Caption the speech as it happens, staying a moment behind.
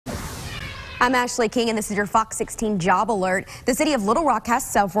I'm Ashlei King, and this is your Fox 16 job alert. The city of Little Rock has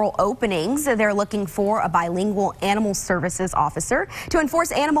several openings. They're looking for a bilingual animal services officer to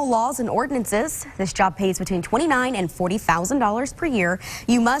enforce animal laws and ordinances. This job pays between $29,000 and $40,000 per year.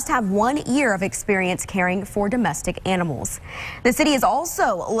 You must have 1 year of experience caring for domestic animals. The city is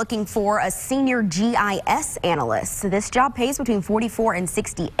also looking for a senior GIS analyst. This job pays between $44,000 and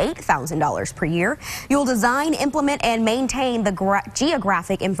 $68,000 per year. You'll design, implement, and maintain the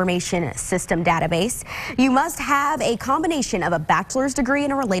geographic information system database. You must have a combination of a bachelor's degree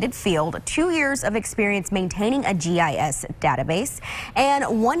in a related field, 2 years of experience maintaining a GIS database,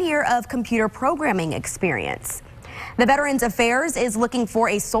 and 1 year of computer programming experience. The Veterans Affairs is looking for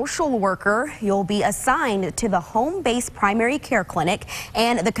a social worker. You'll be assigned to the home-based primary care clinic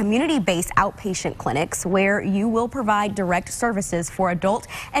and the community-based outpatient clinics, where you will provide direct services for adult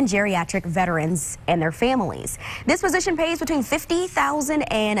and geriatric veterans and their families. This position pays between $50,000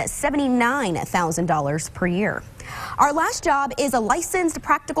 and $79,000 per year. Our last job is a licensed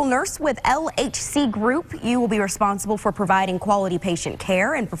practical nurse with LHC Group. You will be responsible for providing quality patient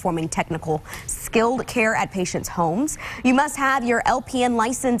care and performing technical skilled care at patients' homes. You must have your LPN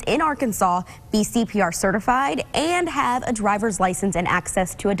license in Arkansas, be CPR certified, and have a driver's license and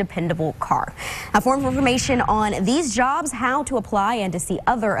access to a dependable car. Now, for more information on these jobs, how to apply, and to see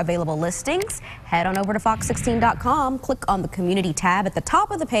other available listings, head on over to fox16.com, click on the community tab at the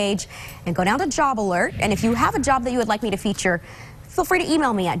top of the page, and go down to job alert. And if you have a job that you would like me to feature, feel free to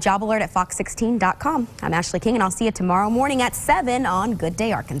email me at jobalert@fox16.com. I'm Ashlei King, and I'll see you tomorrow morning at 7 on Good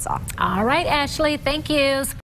Day Arkansas. All right, Ashley, thank you.